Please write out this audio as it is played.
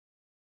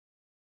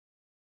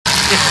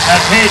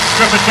and Paige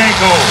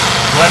Stripachenko.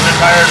 Glendon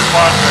Tire to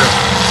sponsor.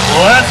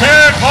 Let's hear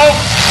it,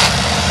 folks.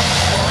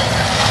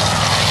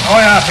 Oh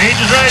yeah, Paige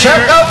is right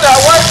Check here. out that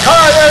white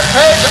car. There's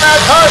Paige in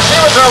that car. She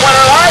was our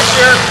winner last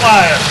year.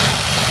 Flying.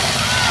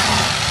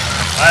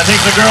 I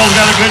think the girl's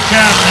got a good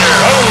chance here.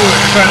 Oh,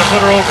 you're trying to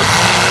put her over.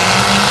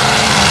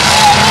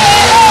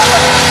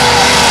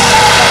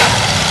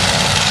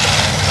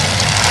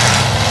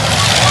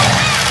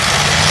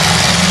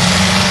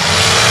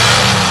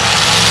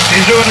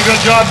 She's doing a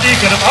good job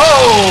deking him.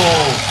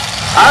 Oh!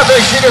 I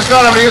think she just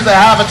got him to use the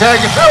half a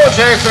tank of fuel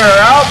chasing her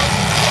out.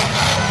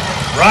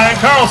 Ryan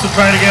Carlson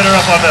trying to get her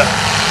up on the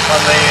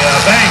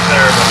bank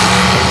there.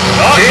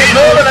 But, oh, she's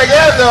moving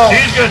again, though.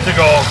 She's good to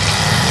go.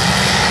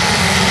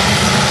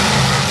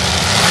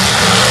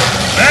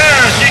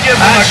 There, she gives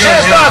him a good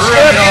hit. She's not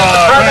scared to use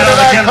the front end of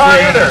that car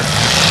either.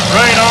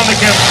 Right on the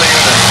Kemsley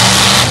unit.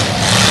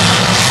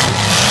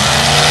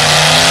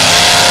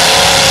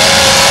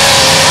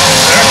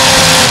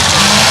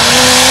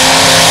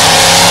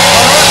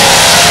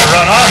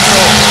 Run off throw.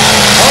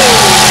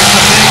 Oh, there's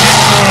a big hit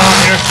going on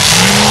here.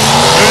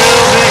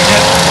 Real big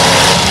hit.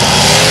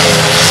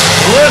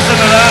 Listen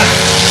to that.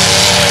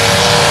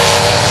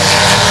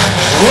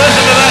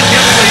 Listen to that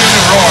Kemsley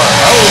unit roar.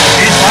 Oh,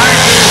 he's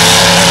flying too.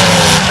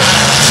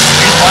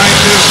 He's flying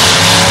too.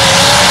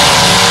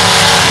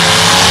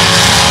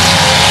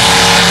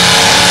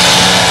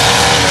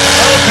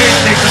 Oh, Pete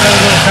takes another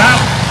little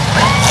tap.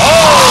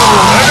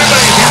 Oh,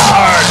 everybody's hitting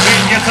hard.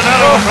 Pete gets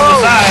another one from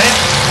the side.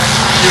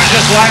 He was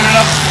just lining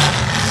up.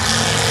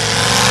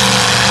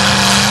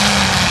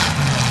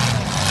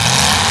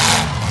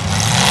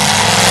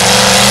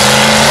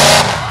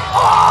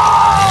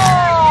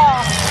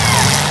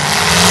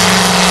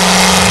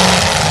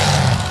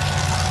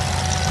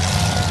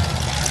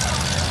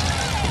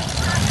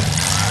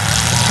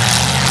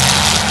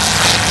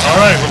 All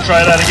right, we'll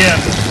try that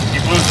again.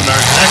 Keep losing our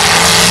connection.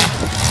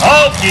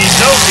 Okie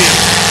dokie.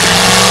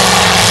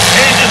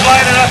 Paige is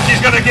lining up.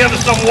 She's going to give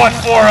us some what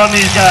for on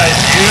these guys.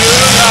 You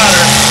got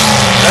her.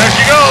 There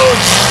she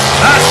goes.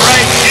 That's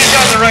right. She's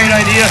got the right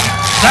idea.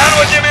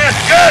 Sandwich him in.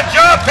 Good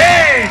job,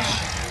 Paige.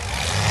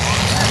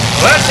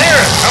 Let's hear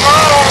it. Come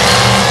on.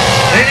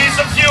 They need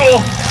some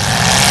fuel.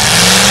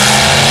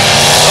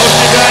 Those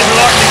two guys are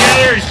locked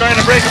together. He's trying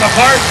to break them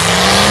apart.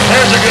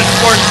 There's a good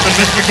sportsman,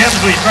 Mr.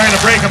 Kemsley. He's trying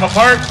to break them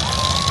apart.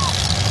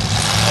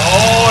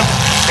 Oh,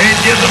 Paige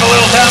gives him a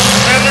little tap with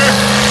the fender.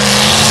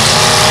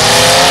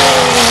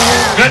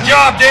 Good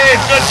job, Dave.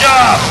 Good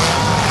job.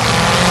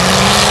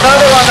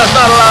 Another one that's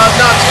not allowed,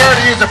 not scared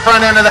to use the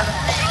front end of that.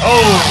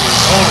 Oh,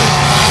 hold it.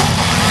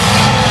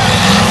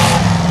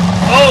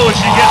 Oh,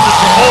 she gets it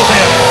from both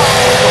ends.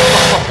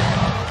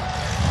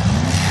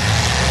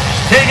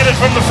 She's taking it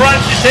from the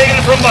front. She's taking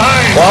it from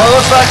behind. Well, it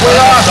looks like we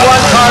lost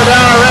one car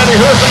down already.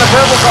 Who's in the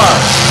purple car?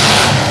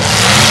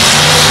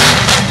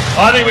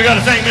 I think we got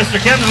to thank Mr.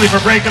 Kemsley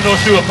for breaking those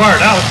two apart.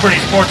 That was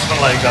pretty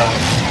sportsmanlike, that one.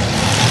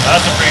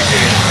 That's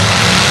appreciated.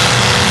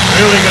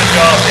 Really good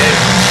job, Dave.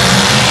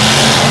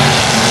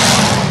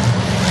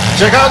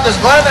 Check out this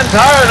Glendon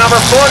Tire, number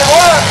 41.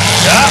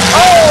 Yeah?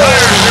 Oh!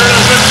 Tires, they're in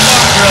a good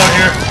sponsor out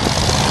here.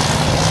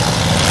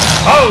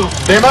 Oh!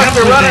 They must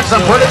be running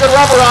some pretty good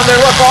rubber on there.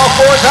 Look, all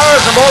four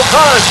tires in both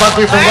cars must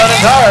be from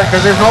Glendon Tire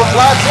because there's no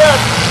flats yet.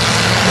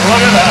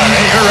 Look at that.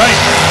 Hey, you're right.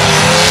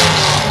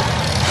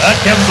 That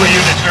Kemsley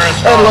unit sure is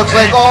strong. It looks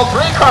like all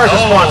three cars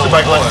are sponsored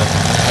by Glendon.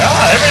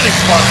 Yeah, everything's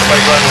sponsored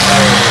by Glendon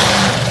Tire.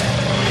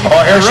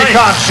 Oh, here she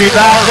comes. She's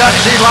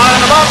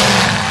lining them up.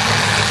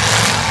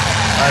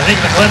 I think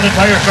the Glendon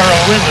Tire car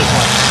will win this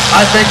one.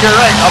 I think you're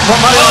right. I'll put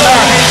money on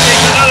that. He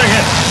takes another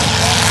hit.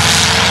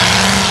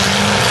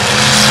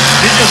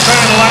 He's just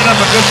trying to line up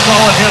a good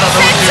solid hit on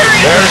those two.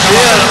 There she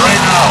is.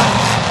 Right now.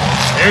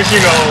 Here she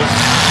goes.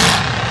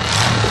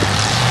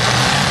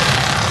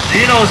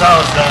 She knows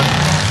how it's done.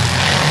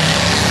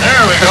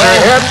 There we go.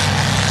 Hit.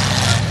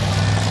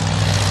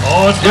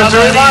 Oh, it's not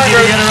that easy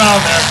to get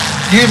around there.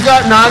 You've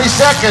got 90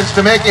 seconds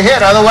to make a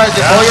hit, otherwise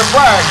they pull your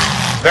flag.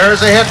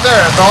 There's a hit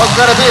there. That's all it's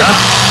got to be.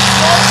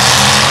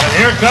 And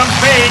here comes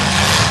Paige.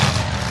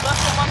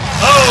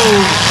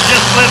 Oh,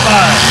 just slid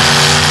by.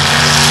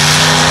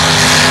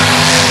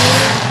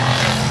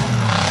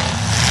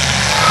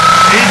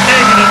 He's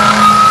taking it.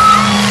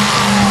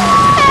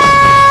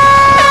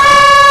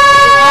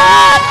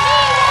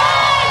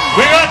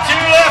 We got two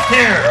left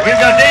here.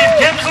 We've got Dave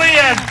Kemsley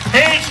and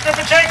Paige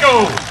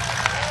Stripachenko.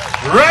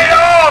 Right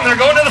on. They're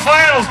going to the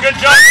finals. Good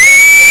job,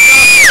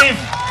 Dave.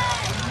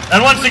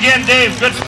 And once again, Dave, good.